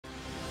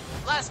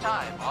Last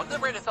time on the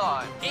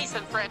Raidathon, Ace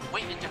and friend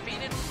went and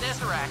defeated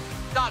Nezarec,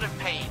 god of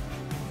pain.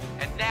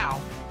 And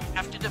now,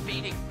 after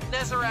defeating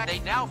Nezarec, they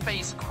now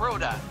face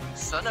Crotarot,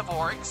 son of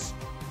orcs.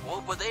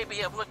 Well, will they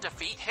be able to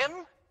defeat him?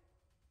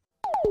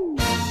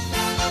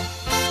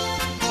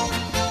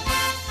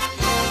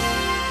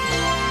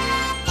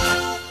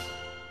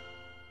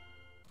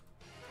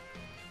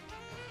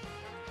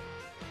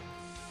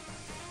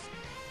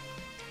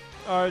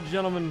 Alright,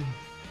 gentlemen.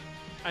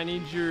 I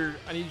need your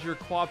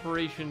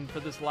cooperation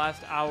for this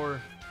last hour.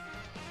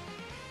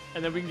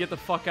 And then we can get the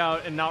fuck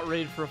out and not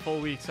raid for a full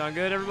week. Sound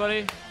good,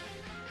 everybody?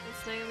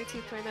 It's Naomi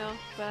 2.0,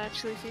 but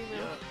actually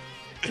female.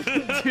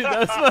 Dude,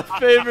 that's my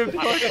favorite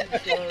fucking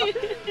show.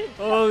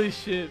 Holy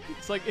shit.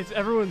 It's like, it's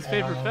everyone's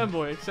favorite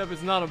femboy, except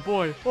it's not a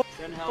boy. Oh,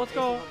 let's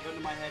go.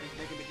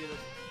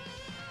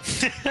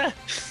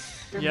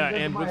 Yeah,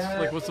 and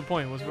what's the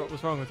point?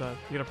 What's wrong with that?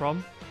 You got a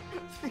problem?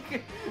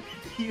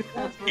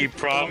 He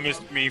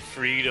promised me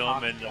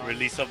freedom and the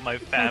release of my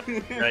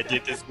family. I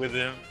did this with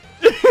him.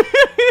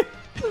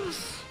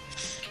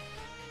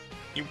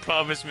 You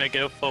promised me I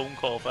get a phone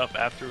call up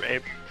after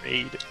every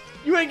raid.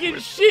 You ain't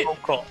getting shit! Phone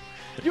call.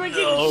 You ain't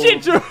getting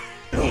shit, Drew!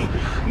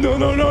 No.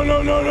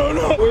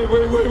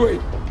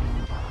 Wait.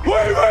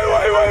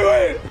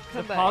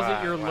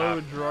 Deposit your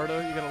load, Gerardo.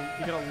 You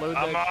gotta load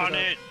that shit up. I'm on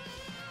it.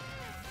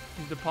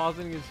 He's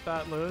depositing his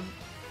fat load.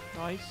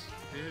 Nice.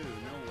 Dude,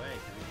 no way.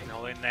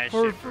 Knowing that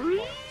For shit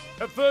free?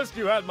 At first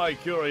you had my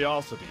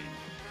curiosity,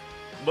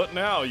 but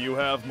now you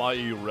have my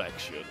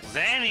erection.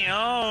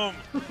 Xanium!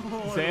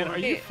 Zan, are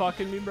you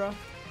fucking me, bro?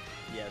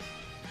 Yes.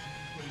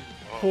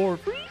 For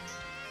free?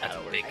 That's a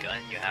big gun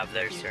you have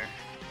there, sir.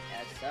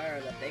 Yes,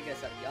 sir. The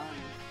biggest of guns.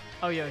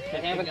 Oh yeah,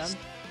 okay, big gun.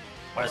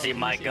 Wanna see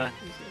my gun?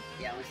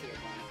 Yeah, I want to see your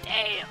gun.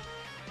 Damn!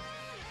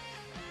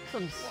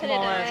 Some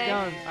small ass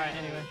gun. Alright,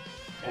 anyway.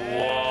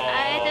 Whoa!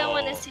 I don't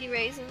want to see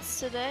raisins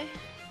today.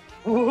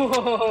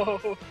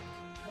 Whoa!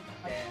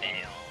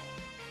 Damn.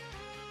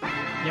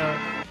 Yo,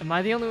 am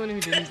I the only one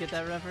who didn't get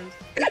that reference?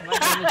 Am I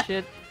doing this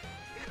shit?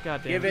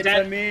 God damn Give it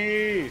to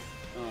me!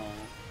 Oh.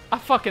 I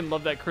fucking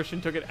love that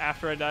Christian took it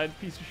after I died,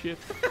 piece of shit.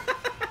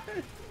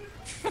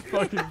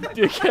 Fucking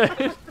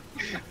dickhead.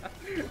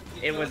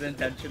 It was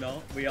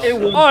intentional. We all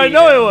Oh, I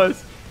know it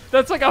was!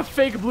 That's like a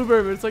fake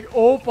blueberry, but it's like,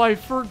 oh, I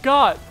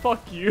forgot.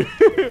 Fuck you.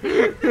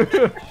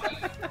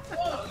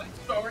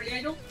 Sorry,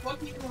 I don't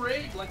fucking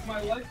raid like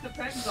my life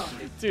depends on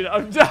it. Dude,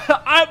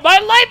 my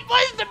life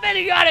was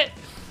depending on it!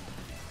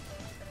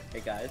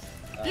 Hey guys.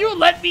 You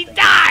let me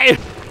die!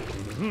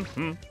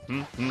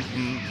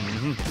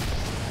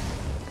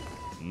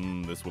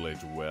 This will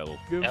age well.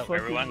 Good Yo, fucking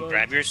everyone, luck.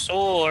 grab your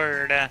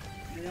sword.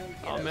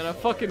 Oh man, I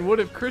fucking would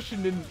if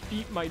Christian didn't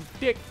eat my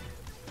dick.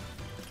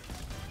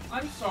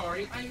 I'm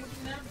sorry, I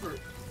would never.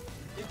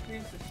 It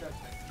means to shut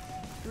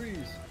that. Freeze.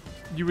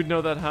 You would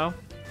know that how?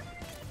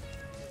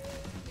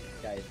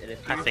 Guys, it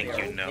appears I think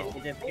you know.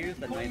 It appears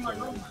the nights are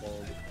really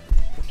cold.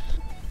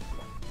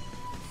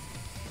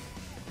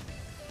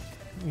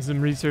 There's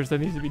some research that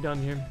needs to be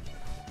done here.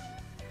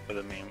 For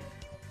the meme.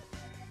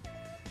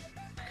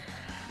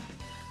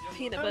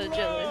 Peanut butter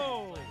jelly.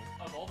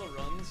 Of all the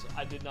runs,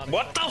 I did not.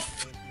 What the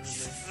f?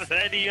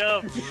 Set you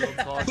up.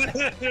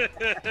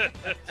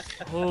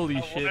 Holy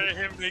I shit. wanted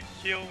him to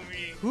kill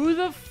me. Who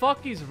the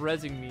fuck is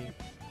rezzing me?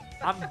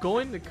 I'm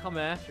going to come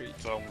after you.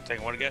 So I'm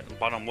taking what again?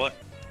 Bottom what?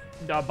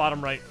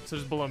 Bottom right, so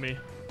just below me.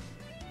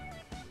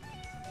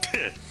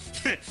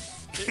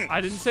 I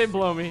didn't say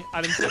below me.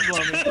 I didn't say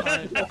below me.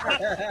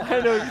 I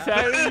know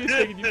exactly what you're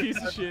thinking, you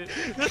piece of shit.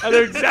 I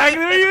know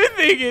exactly what you were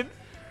thinking.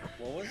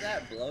 What was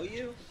that? Blow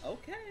you?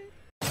 Okay.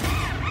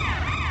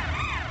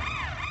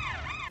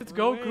 Let's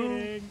go,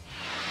 crew.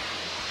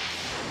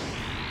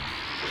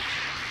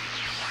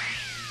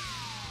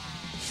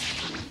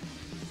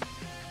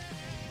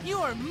 You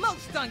are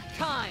most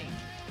unkind!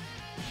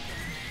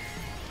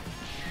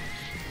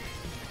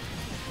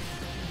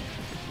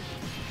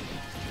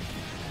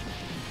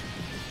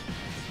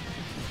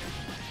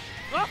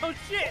 Oh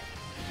shit!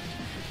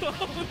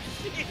 Oh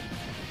shit!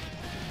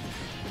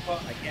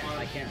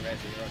 I can't res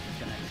you. You're just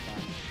gonna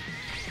spawn.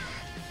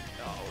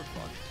 Oh, we're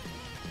fucked.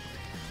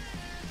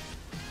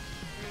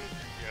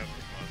 Yeah,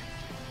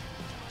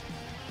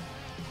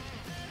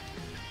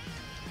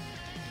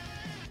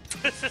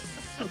 we're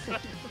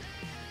fucked.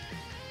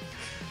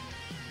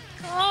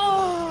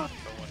 Oh!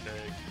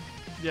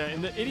 Yeah,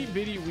 in the itty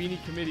bitty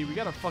weenie committee, we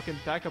gotta fucking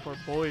back up our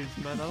boys,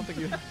 man. I don't think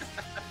you. What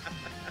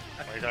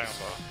are you talking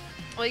about?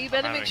 Well, you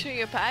better make sure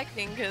you're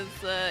packing, because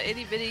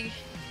itty bitty,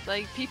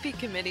 like, PP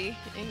committee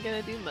ain't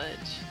gonna do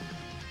much.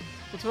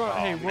 What's wrong? Oh,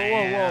 Hey,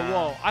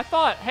 whoa. I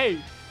thought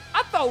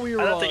we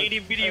were I thought all the itty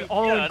bitty,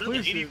 all yeah, I thought the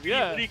itty inclusive. bitty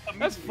Yeah, community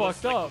that's was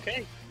fucked like, up.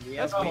 okay.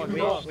 That's fucked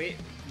up.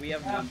 We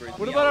have numbers.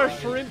 What about our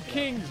shrimp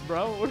kings,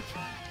 bro? What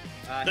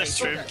The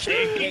shrimp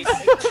king.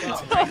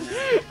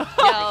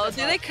 Yo,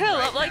 do they curl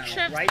up like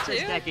shrimp Right too?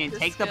 this second.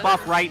 Take the Disgusting.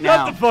 buff right Shut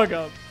now. the fuck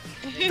up.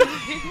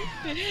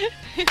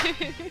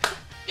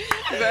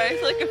 Bro,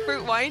 it's like a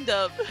fruit wind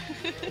up.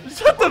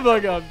 Shut the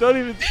fuck up. Don't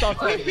even stop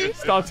talking.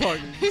 Stop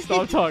talking.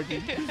 Stop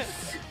talking.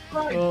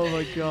 Oh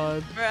my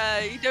god.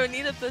 Bruh, you don't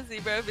need a pussy,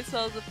 bro, if it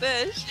sells a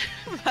fish.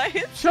 By Shut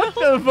itself.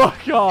 the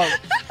fuck up.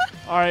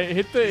 Alright,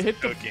 hit the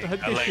cooking. I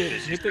shit. like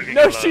this. She's cooking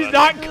No, a lot. she's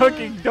not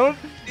cooking. Don't.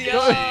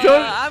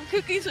 I'm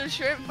cooking some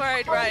shrimp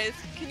fried rice.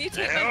 Can you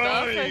take my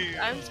belt?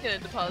 I'm just gonna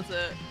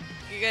deposit.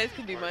 You guys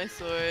can be my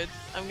sword.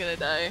 I'm gonna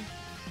die.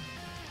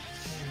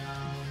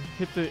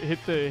 Hit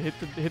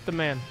the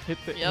man. Hit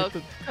Yo,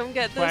 the come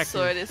get this quacky.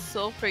 sword. It's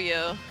sold for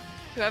you.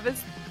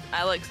 Whoever's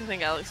Alex, I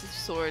think Alex's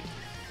sword.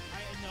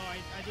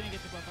 I didn't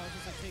get the buff. I was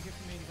just like, take it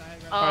from me because I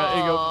had Alright,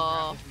 there you go.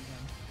 Alright,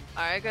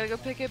 I gotta go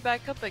pick it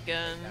back up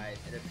again. Guys,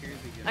 it appears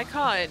we do I not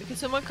can't. Can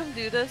someone come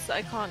do this?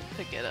 I can't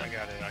pick it up. I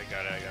got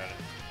it.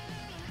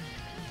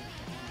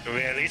 Do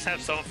we at least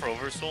have some for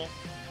Oversoul?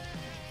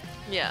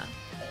 Yeah.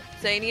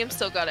 Zanium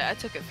still got it. I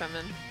took it from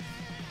him.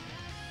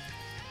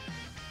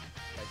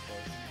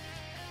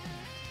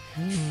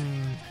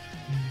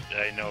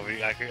 I know.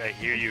 I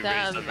hear you raise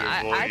Damn, up your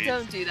I voice.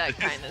 don't do that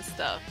kind of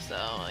stuff,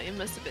 so it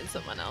must have been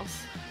someone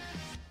else.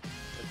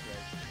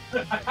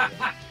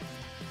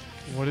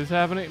 What is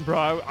happening?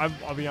 Bro,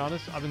 I'll be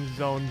honest, I've been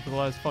zoned for the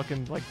last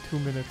fucking like 2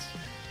 minutes.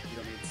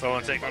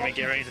 Someone take from me.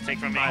 Get ready to take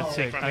from me. I'll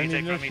Take from I me. need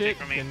Take to know from me. shit. Take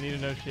from me. Didn't need to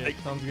know shit.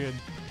 Sounds good.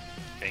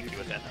 Thank you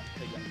with that.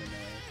 Thank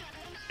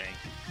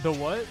you. The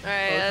what?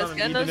 Alright, let's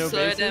get no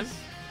sword him.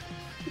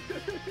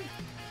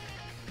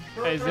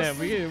 Hey Zan,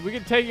 we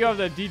can take you off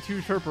that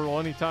D2 Sherpa roll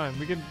anytime.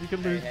 We can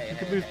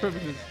lose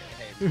privileges.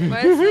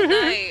 Where's the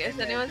knight? Is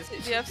anyone?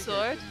 Do you have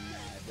sword?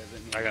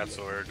 I got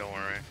sword. Don't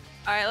worry.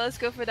 Alright, let's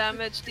go for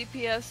damage.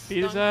 DPS.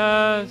 Beat his Donkey,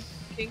 ass.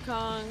 King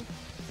Kong.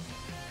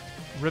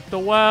 Rip the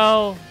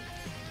well.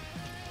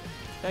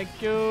 Thank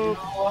you.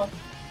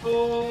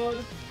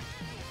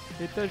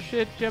 Hit the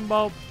shit,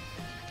 Jimbo.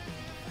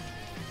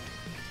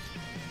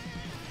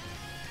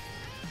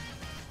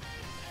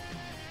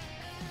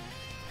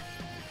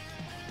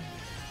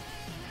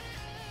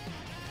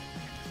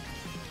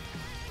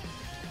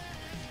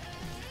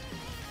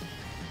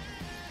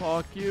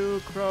 Fuck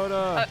you,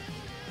 Crota.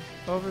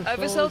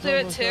 Oversoul, do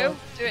it too.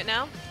 Do it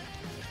now.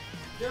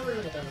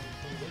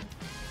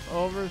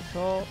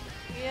 Oversoul.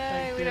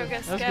 Yay, we don't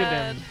get That's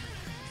scared. good damage.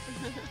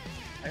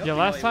 I hope Yeah, you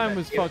last know it time was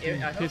was at-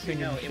 fucking I hope pissing you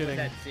know and it was shitting.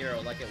 at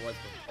 0 like it was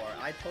before.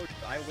 I told you,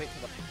 I wait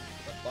till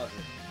the buzzer.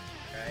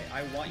 Okay?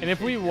 I want you And if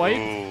to we do wipe,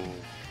 it.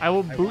 I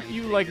will I boot want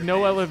you to like take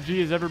no your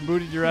LFG has ever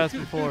booted your ass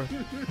before.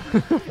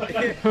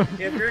 if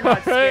you're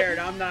not scared,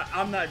 I'm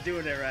not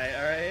doing it right,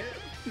 alright?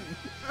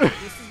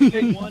 This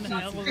is one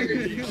hell of a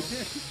video.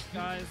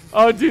 Guys.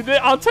 Oh, dude,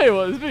 I'll tell you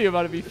what, this video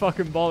about to be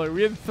fucking baller.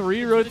 We had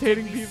 3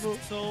 rotating It took me people.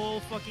 so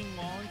fucking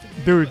long to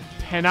do. Dude,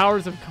 10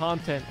 hours of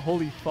content.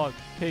 Holy fuck.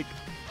 Take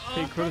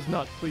Crota's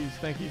nut, please.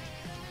 Thank you.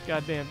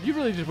 Goddamn. You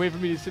really just wait for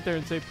me to sit there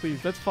and say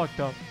please. That's fucked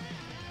up.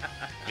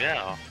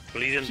 Yeah.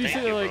 Please and She thank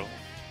said, you, like- bro.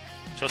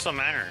 Show some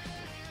manners.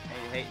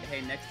 Hey,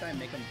 next time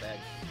make them beg.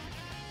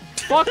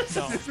 Fuck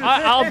no.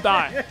 I'll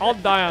die. I'll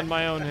die on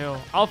my own hill.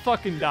 I'll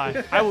fucking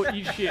die. I will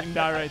eat shit and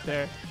die right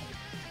there.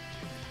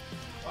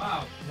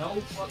 Wow,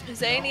 no.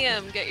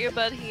 Zanium, get your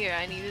butt here.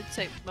 I need to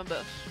take my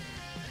buff.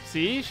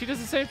 See? She does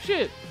the same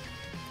shit.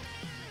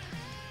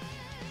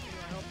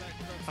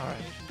 Alright.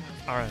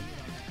 Alright.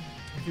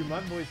 Dude, my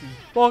voice is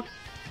fucked.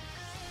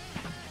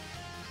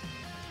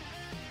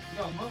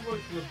 No, my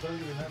voice feels better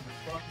than ever.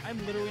 Fuck.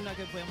 I'm literally not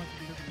gonna play on my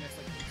computer for the next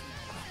like 6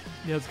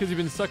 minutes. Yeah, it's because you've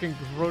been sucking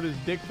Crota's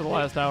dick for the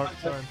last hour.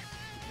 Sorry.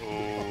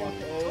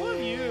 Oh,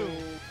 you.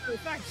 In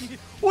fact, you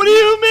What do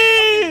you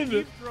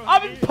mean?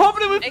 I've been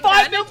pumping it with It 5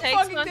 kinda mil takes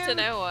fucking one to damage.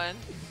 know one.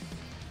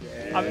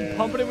 I've been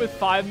pumping it with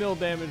 5 mil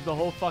damage the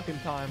whole fucking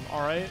time,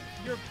 alright?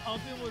 You're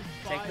pumping with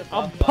Take the 5.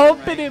 I'm buff button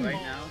pumping him. right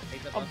now.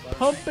 Take the I'm buff button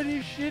pumping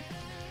his shit.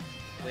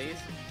 please.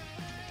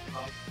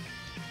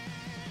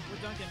 We're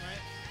dunking,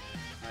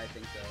 right? I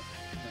think so.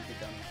 Don't be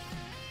dumb.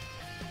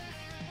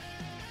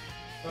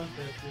 Fuck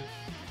that shit.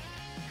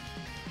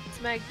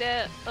 Smack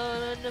that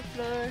on the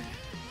floor.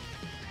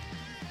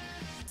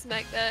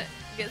 Smack that.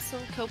 Get some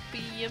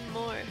copium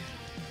more.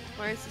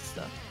 Where's the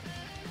stuff?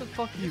 What the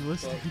fuck are you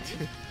listening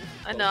to?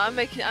 I know. I'm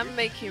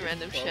making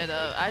random shit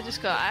up.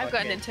 I've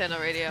got an internal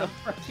radio.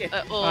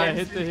 Alright,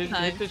 hit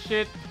the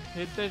shit.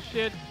 Hit the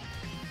shit.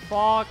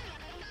 Fuck.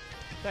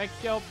 Thank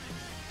you.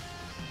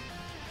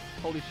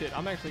 Holy shit,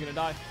 I'm actually gonna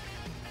die.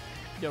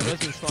 Yo,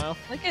 resident smile.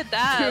 Look at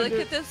that. Dude,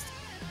 Look at this.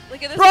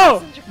 Look at this. Bro,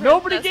 messenger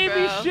nobody princess, gave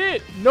me bro.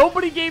 shit.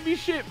 Nobody gave me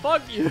shit.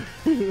 Fuck you.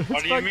 What do you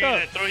fucked mean?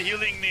 up. I throw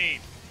healing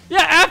need.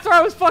 Yeah, after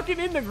I was fucking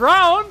in the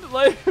ground.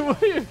 Like, what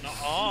do you,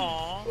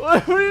 Nuh-uh.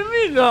 what do you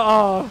mean? Damn,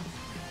 Hold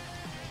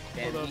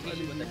up, he hit I you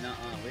need with the you. nuh-uh.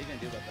 What are you gonna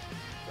do about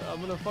that? I'm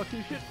gonna fuck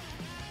you shit.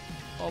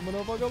 I'm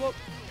gonna fuck him up.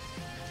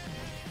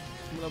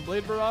 I'm gonna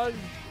blade barrage.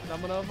 And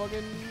I'm gonna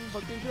fucking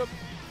fuck you shit up.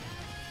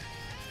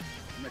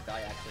 I'm gonna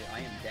die actually. I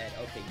am dead.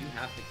 Okay, you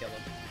have to kill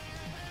him.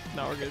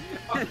 No, we're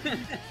good.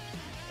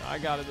 I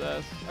got his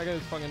ass. I got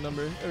his fucking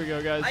number. There we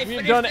go, guys. I We've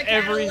finished done the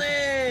every.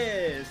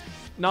 catalyst!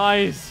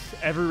 Nice.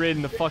 Every raid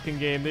in the fucking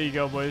game. There you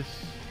go, boys.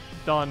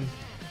 Done.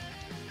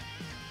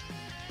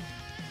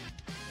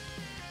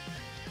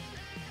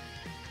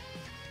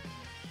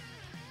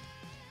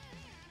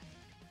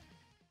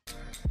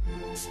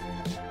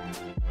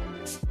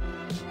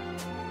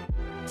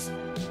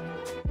 you.